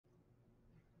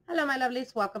Hello my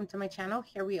lovelies, welcome to my channel.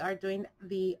 Here we are doing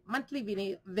the monthly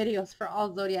videos for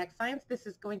all zodiac signs. This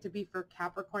is going to be for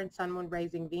Capricorn, Sun, Moon,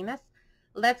 Rising, Venus.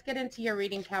 Let's get into your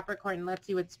reading, Capricorn. Let's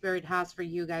see what Spirit has for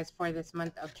you guys for this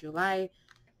month of July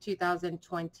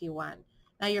 2021.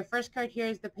 Now your first card here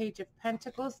is the Page of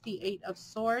Pentacles, the Eight of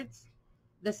Swords,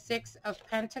 the Six of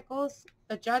Pentacles,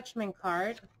 the Judgment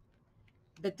card,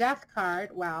 the Death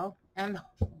card, wow, and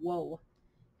whoa,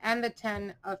 and the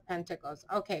Ten of Pentacles.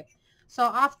 Okay. So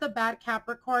off the bat,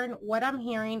 Capricorn, what I'm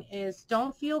hearing is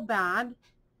don't feel bad,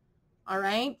 all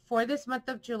right? For this month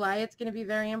of July, it's going to be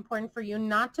very important for you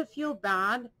not to feel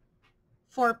bad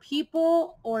for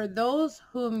people or those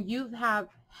whom you have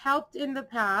helped in the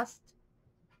past.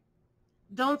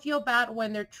 Don't feel bad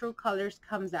when their true colors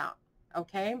comes out,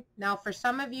 okay? Now, for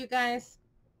some of you guys,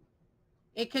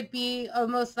 it could be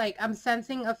almost like I'm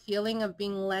sensing a feeling of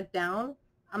being let down.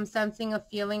 I'm sensing a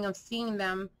feeling of seeing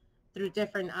them through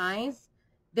different eyes.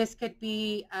 This could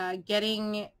be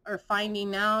getting or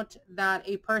finding out that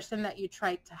a person that you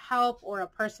tried to help or a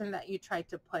person that you tried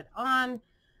to put on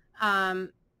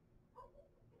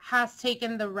has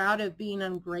taken the route of being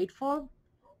ungrateful.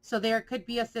 So there could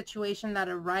be a situation that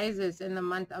arises in the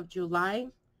month of July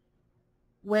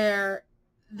where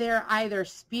they're either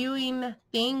spewing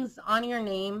things on your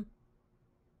name,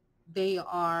 they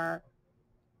are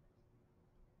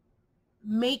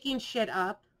making shit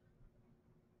up,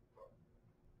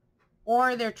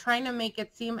 or they're trying to make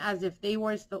it seem as if they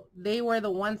were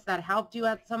the ones that helped you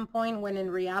at some point, when in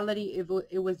reality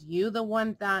it was you the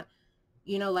one that,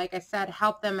 you know, like I said,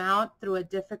 helped them out through a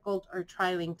difficult or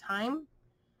trying time.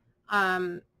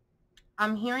 I'm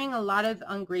hearing a lot of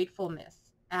ungratefulness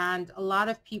and a lot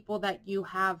of people that you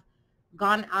have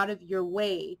gone out of your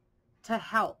way to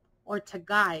help or to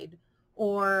guide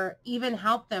or even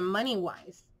help them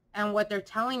money-wise. And what they're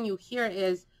telling you here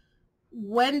is,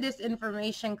 when this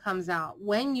information comes out,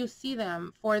 when you see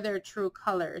them for their true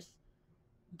colors,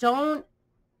 don't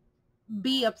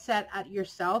be upset at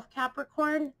yourself,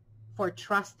 Capricorn, for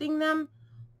trusting them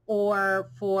or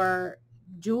for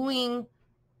doing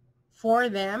for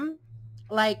them.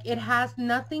 Like, it has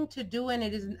nothing to do, and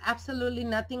it is absolutely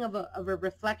nothing of a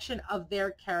reflection of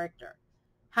their character.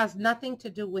 Has nothing to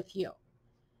do with you.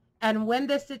 And when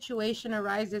this situation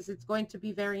arises, it's going to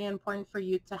be very important for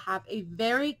you to have a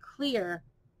very clear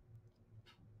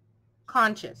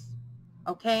conscience,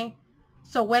 okay?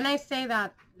 So when I say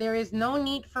that, there is no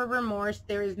need for remorse.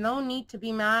 There is no need to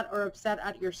be mad or upset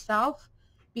at yourself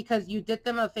because you did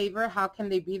them a favor. How can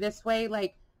they be this way?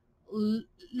 Like,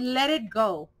 let it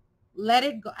go. Let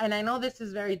it go. And I know this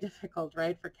is very difficult,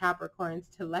 right, for Capricorns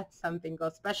to let something go,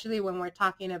 especially when we're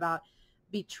talking about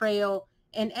betrayal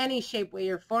in any shape, way,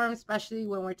 or form, especially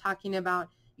when we're talking about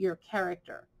your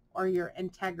character or your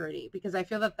integrity, because I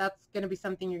feel that that's going to be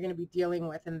something you're going to be dealing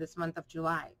with in this month of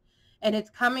July. And it's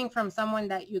coming from someone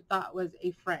that you thought was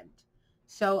a friend.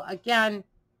 So again,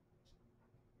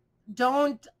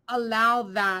 don't allow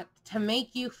that to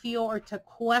make you feel or to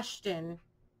question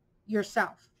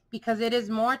yourself, because it is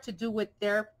more to do with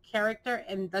their character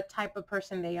and the type of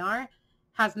person they are.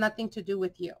 Has nothing to do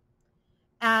with you.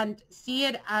 And see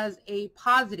it as a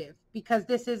positive, because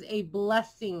this is a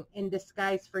blessing in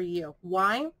disguise for you.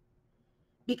 Why?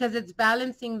 Because it's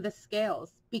balancing the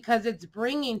scales, because it's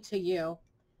bringing to you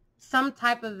some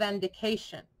type of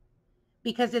vindication,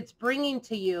 because it's bringing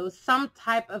to you some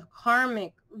type of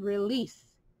karmic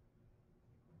release.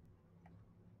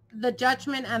 The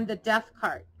Judgment and the Death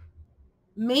card,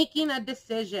 making a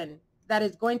decision that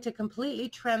is going to completely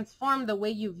transform the way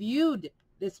you viewed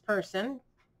this person,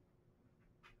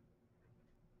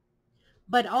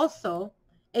 but also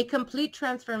a complete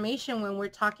transformation when we're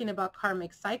talking about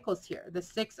karmic cycles here. The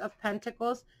Six of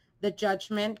Pentacles, the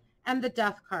Judgment, and the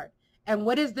Death card. And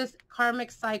what is this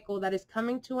karmic cycle that is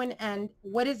coming to an end?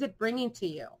 What is it bringing to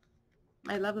you?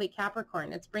 My lovely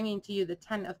Capricorn, it's bringing to you the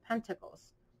Ten of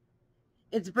Pentacles.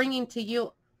 It's bringing to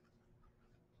you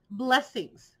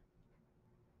blessings.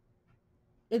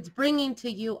 It's bringing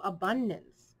to you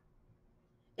abundance.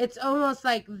 It's almost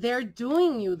like they're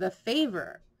doing you the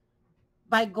favor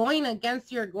by going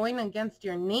against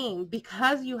your name,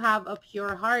 because you have a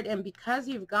pure heart and because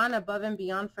you've gone above and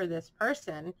beyond for this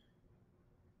person,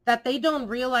 that they don't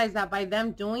realize that by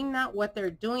them doing that, what they're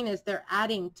doing is they're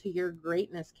adding to your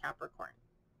greatness, Capricorn.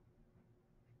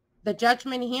 The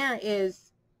Judgment here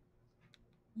is,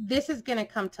 this is going to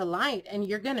come to light and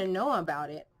you're going to know about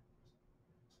it.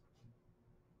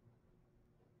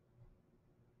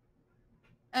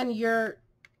 And your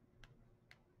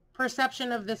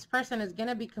perception of this person is going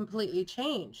to be completely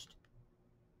changed.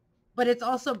 But it's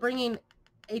also bringing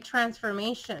a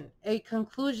transformation, a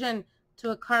conclusion to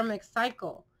a karmic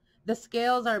cycle. The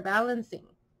scales are balancing,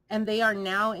 and they are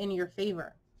now in your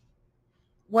favor.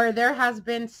 Where there has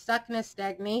been stuckness,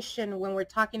 stagnation, when we're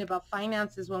talking about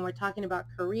finances, when we're talking about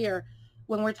career,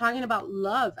 when we're talking about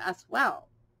love as well,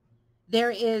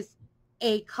 there is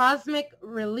a cosmic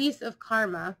release of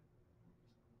karma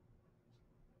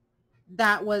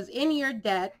that was in your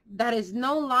debt that is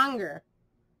no longer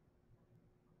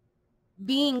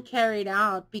being carried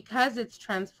out because it's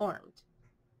transformed.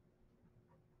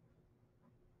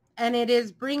 And it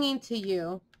is bringing to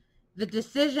you the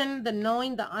decision, the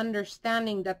knowing, the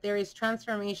understanding that there is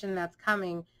transformation that's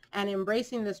coming, and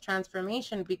embracing this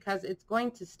transformation because it's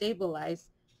going to stabilize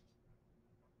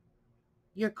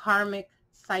your karmic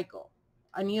cycle,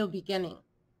 a new beginning,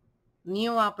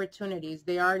 new opportunities.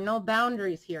 There are no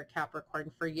boundaries here,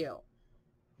 Capricorn, for you.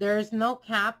 There is no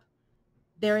cap.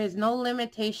 There is no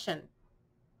limitation.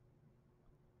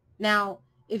 Now,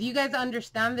 if you guys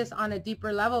understand this on a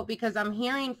deeper level, because I'm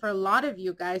hearing for a lot of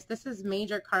you guys, this is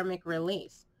major karmic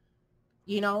release.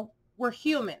 You know, we're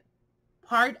human.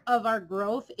 Part of our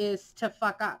growth is to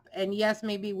fuck up. And yes,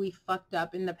 maybe we fucked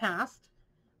up in the past,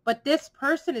 but this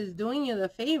person is doing you the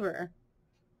favor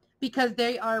because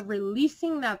they are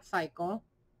releasing that cycle.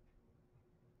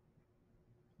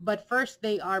 But first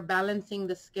they are balancing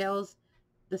the scales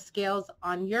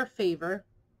on your favor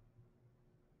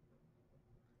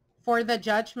for the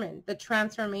judgment, the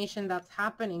transformation that's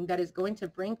happening that is going to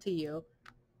bring to you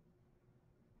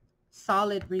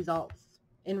solid results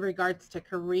in regards to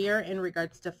career, in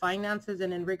regards to finances,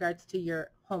 and in regards to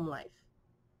your home life.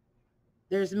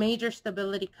 There's major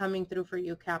stability coming through for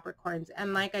you, Capricorns.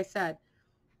 And like I said,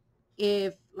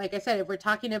 if we're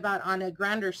talking about on a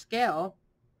grander scale,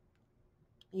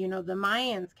 you know, the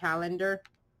Mayans calendar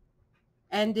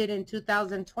ended in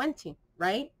 2020,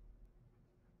 right?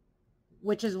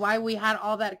 Which is why we had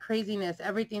all that craziness,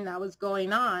 everything that was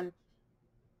going on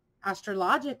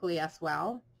astrologically as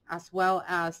well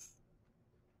as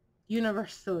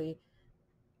universally.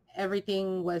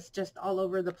 Everything was just all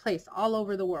over the place, all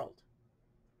over the world.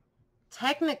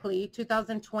 Technically,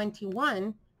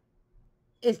 2021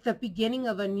 is the beginning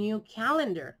of a new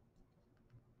calendar,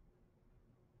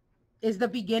 is the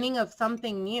beginning of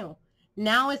something new.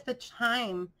 Now is the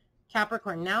time,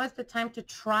 Capricorn, now is the time to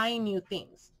try new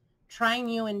things. Try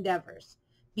new endeavors,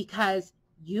 because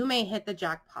you may hit the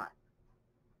jackpot.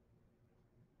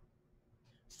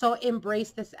 So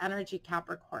embrace this energy,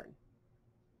 Capricorn.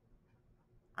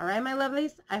 All right, my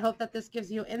lovelies. I hope that this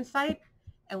gives you insight,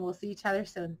 and we'll see each other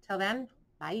soon. Till then,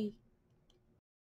 bye.